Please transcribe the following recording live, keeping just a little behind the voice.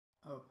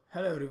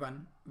Hello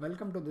everyone,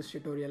 welcome to this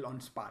tutorial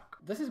on Spark.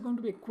 This is going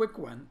to be a quick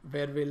one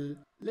where we'll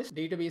list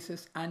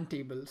databases and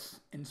tables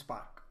in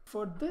Spark.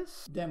 For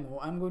this demo,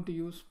 I'm going to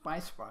use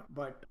PySpark,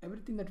 but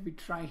everything that we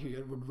try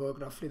here would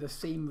work roughly the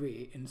same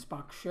way in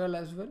Spark shell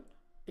as well,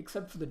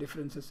 except for the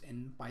differences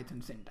in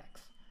Python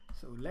syntax.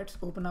 So let's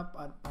open up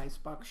our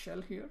PySpark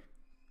shell here.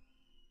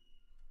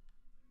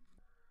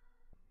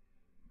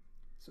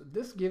 So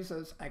this gives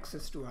us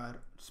access to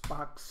our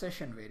Spark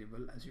session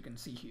variable, as you can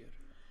see here.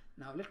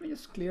 Now let me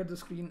just clear the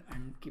screen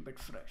and keep it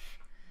fresh.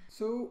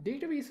 So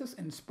databases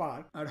in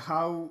Spark are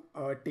how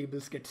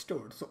tables get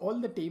stored. So all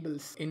the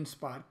tables in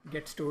Spark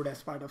get stored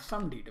as part of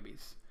some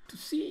database. To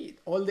see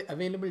all the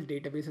available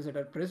databases that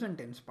are present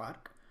in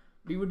Spark,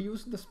 we would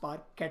use the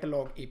Spark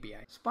Catalog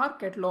API. Spark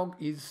Catalog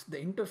is the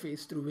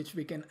interface through which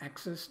we can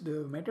access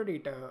the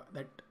metadata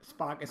that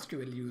Spark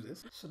SQL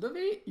uses. So the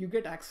way you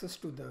get access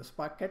to the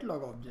Spark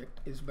Catalog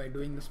object is by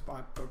doing the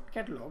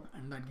spark.catalog,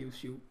 and that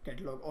gives you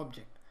catalog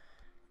object.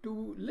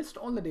 To list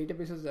all the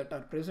databases that are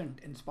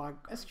present in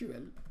Spark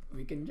SQL,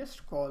 we can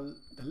just call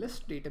the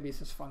list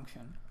databases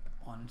function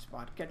on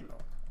Spark Catalog.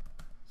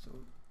 So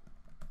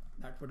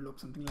that would look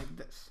something like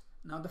this.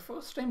 Now the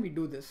first time we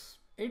do this,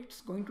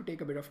 it's going to take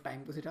a bit of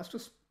time because it has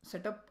to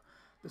set up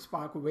the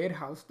Spark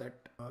warehouse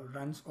that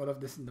runs all of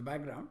this in the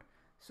background.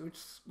 So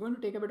it's going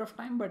to take a bit of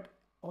time, but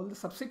all the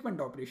subsequent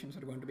operations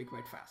are going to be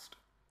quite fast.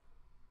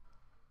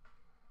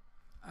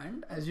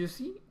 And as you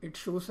see, it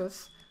shows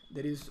us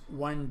there is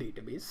one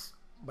database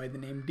by the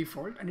name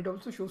default, and it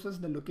also shows us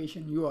the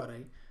location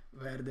URI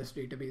where this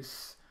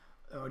database's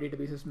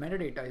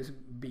metadata is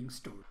being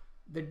stored.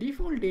 The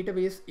default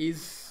database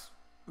is,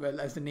 well,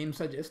 as the name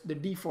suggests, the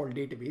default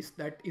database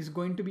that is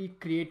going to be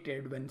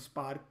created when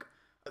Spark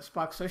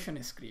session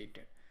is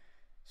created.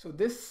 So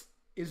this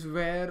is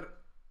where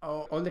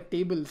all the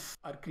tables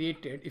are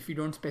created if you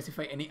don't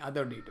specify any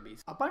other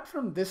database. Apart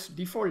from this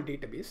default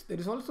database, there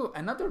is also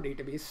another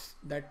database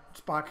that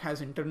Spark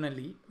has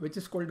internally, which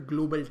is called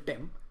global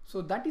temp.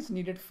 So that is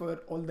needed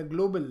for all the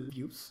global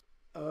views.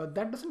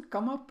 That doesn't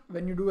come up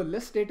when you do a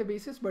list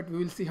databases, but we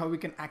will see how we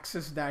can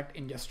access that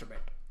in just a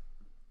bit.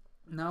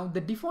 Now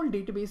the default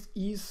database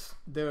is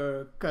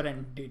the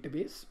current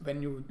database.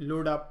 When you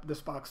load up the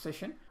Spark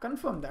session,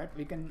 confirm that,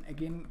 we can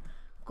again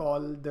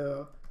call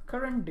the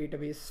current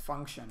database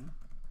function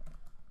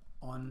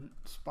on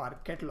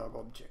Spark catalog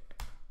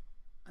object,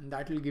 and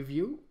that will give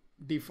you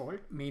default,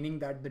 meaning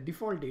that the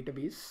default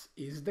database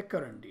is the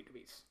current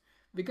database.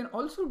 We can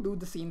also do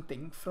the same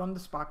thing from the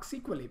Spark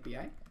SQL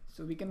API.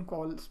 So we can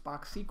call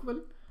Spark SQL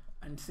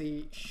and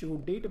say show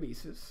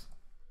databases,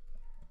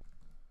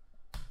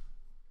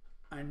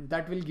 and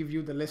that will give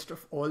you the list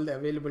of all the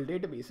available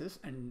databases,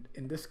 and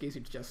in this case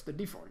it's just the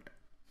default.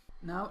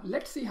 Now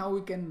let's see how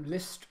we can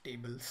list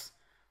tables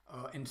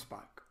in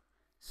Spark.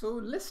 So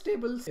list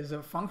tables is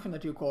a function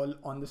that you call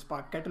on the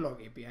Spark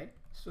catalog API.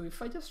 So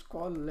if I just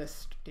call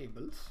list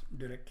tables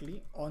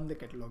directly on the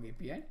catalog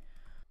API,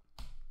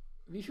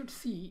 we should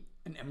see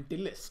an empty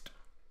list.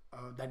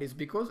 That is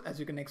because, as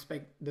you can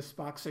expect, the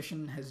Spark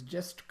session has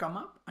just come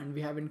up and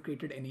we haven't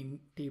created any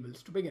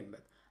tables to begin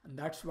with, and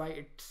that's why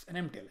it's an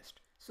empty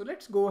list. So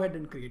let's go ahead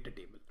and create a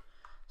table.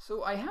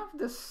 So I have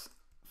this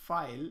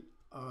file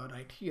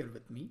right here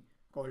with me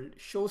called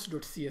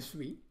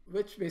shows.csv,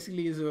 which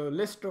basically is a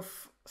list of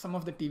some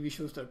of the TV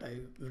shows that I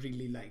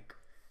really like.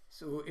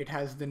 So it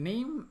has the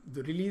name,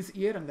 the release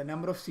year, and the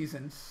number of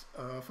seasons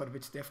for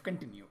which they have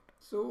continued.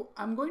 So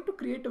I'm going to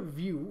create a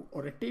view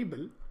or a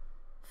table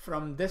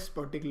from this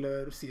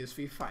particular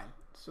CSV file.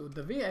 So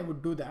the way I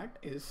would do that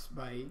is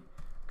by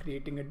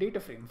creating a data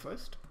frame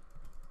first.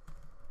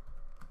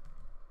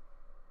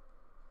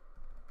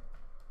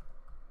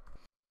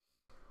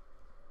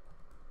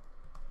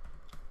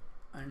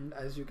 And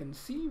as you can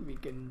see, we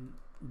can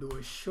do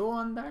a show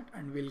on that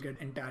and we'll get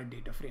entire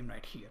data frame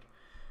right here.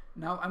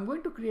 Now I'm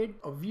going to create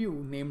a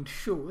view named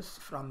shows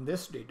from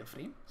this data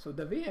frame. So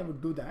the way I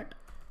would do that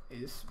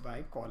is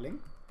by calling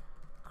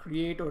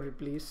create or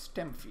replace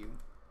temp view.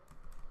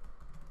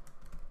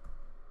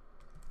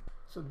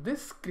 So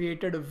this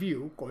created a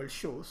view called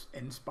shows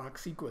in Spark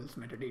SQL's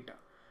metadata.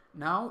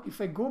 Now if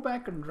I go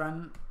back and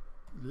run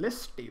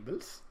list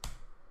tables,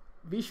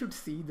 we should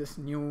see this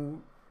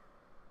new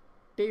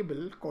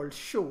table called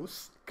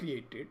shows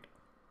created.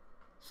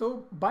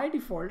 So by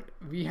default,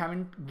 we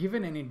haven't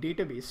given any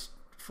database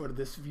for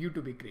this view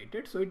to be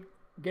created, so it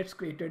gets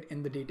created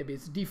in the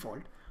database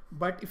default.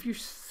 But if you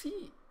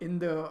see in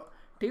the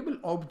table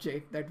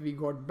object that we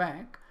got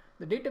back,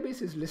 the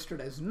database is listed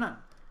as none.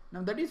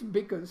 Now that is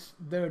because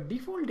the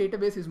default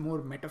database is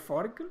more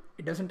metaphorical.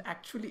 It doesn't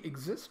actually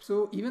exist.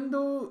 So even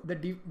though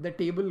the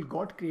table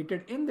got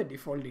created in the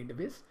default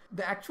database,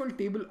 the actual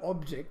table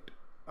object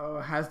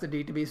has the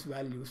database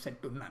value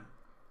set to none.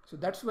 So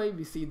that's why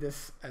we see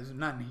this as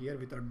none here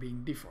without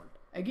being default.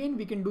 Again,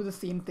 we can do the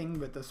same thing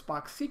with the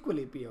Spark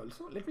SQL API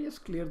also. Let me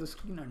just clear the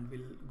screen and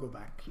we'll go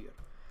back here.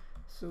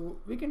 So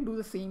we can do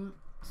the same,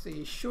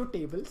 say show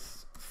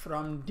tables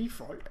from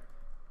default,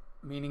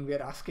 meaning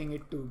we're asking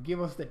it to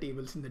give us the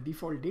tables in the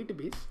default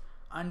database,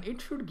 and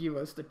it should give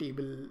us the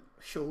table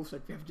shows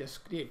that we have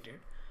just created.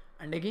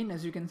 And again,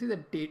 as you can see, the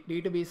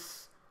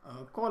database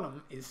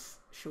column is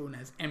shown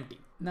as empty.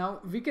 Now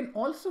we can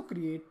also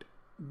create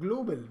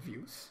global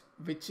views,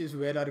 which is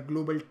where our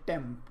global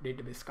temp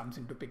database comes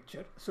into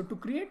picture. So to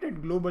create a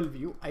global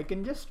view, I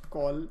can just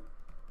call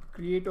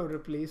create or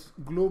replace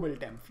global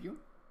temp view.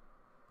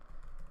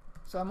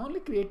 So I'm only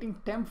creating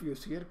temp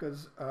views here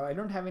because I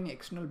don't have any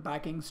external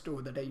backing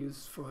store that I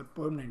use for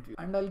permanent view.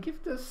 And I'll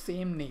give the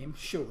same name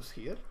shows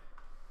here.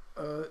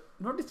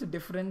 Notice the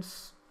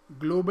difference,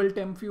 global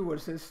temp view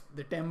versus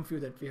the temp view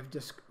that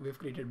we've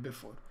created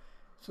before.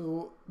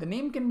 So the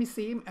name can be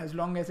same as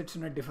long as it's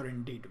in a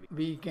different database.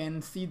 We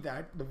can see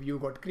that the view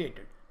got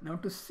created. Now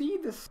to see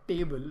this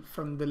table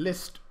from the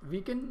list,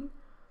 we can,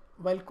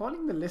 while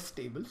calling the list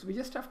tables, we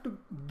just have to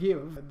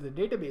give the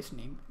database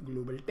name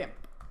global temp.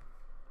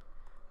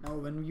 Now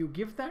when you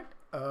give that,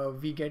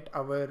 we get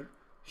our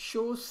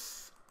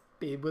shows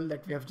table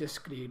that we have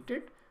just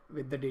created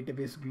with the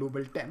database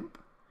global temp.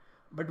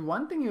 But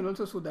one thing you'll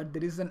also see that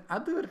there is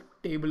another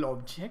table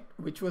object,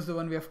 which was the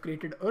one we have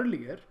created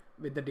earlier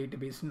with the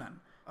database none.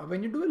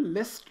 When you do a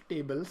list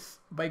tables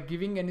by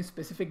giving any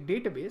specific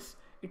database,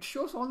 it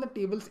shows all the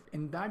tables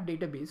in that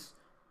database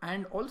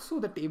and also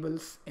the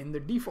tables in the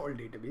default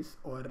database,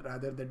 or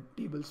rather the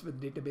tables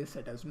with database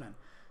set as none.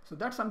 So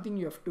that's something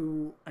you have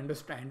to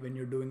understand when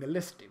you're doing a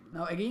list table.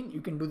 Now again, you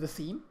can do the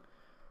same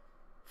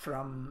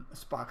from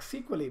Spark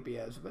SQL API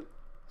as well.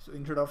 So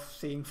instead of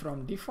saying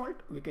from default,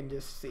 we can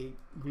just say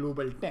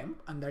global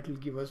temp, and that will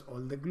give us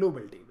all the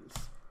global tables.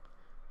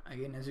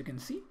 Again, as you can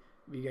see,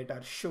 we get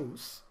our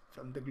shows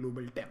from the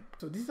global temp.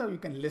 So this is how you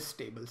can list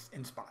tables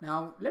in Spark.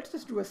 Now let's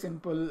just do a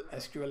simple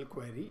SQL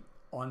query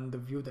on the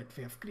view that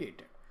we have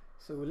created.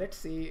 So let's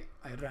say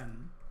I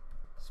run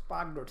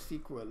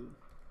spark.sql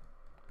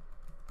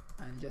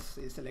and just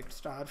say select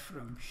star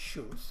from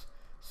shows.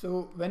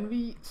 So when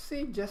we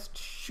say just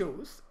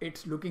shows,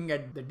 it's looking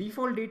at the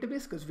default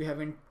database because we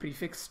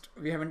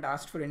haven't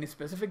asked for any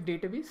specific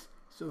database.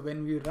 So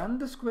when we run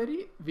this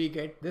query, we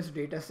get this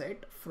data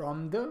set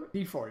from the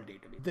default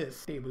database,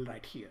 this table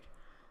right here.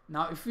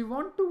 Now, if we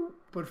want to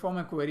perform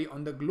a query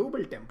on the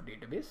global temp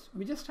database,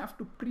 we just have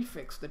to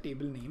prefix the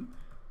table name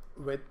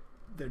with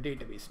the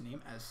database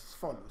name as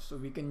follows. So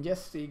we can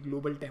just say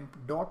global temp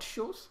dot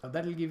shows.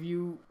 That will give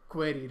you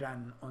query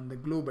run on the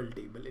global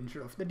table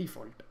instead of the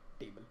default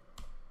table.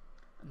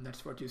 And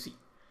that's what you see.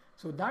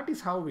 So that is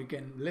how we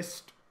can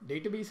list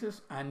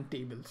databases and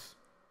tables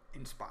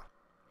in Spark.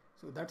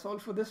 So that's all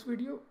for this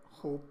video.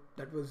 Hope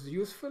that was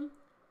useful.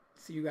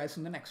 See you guys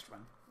in the next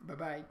one.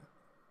 Bye-bye.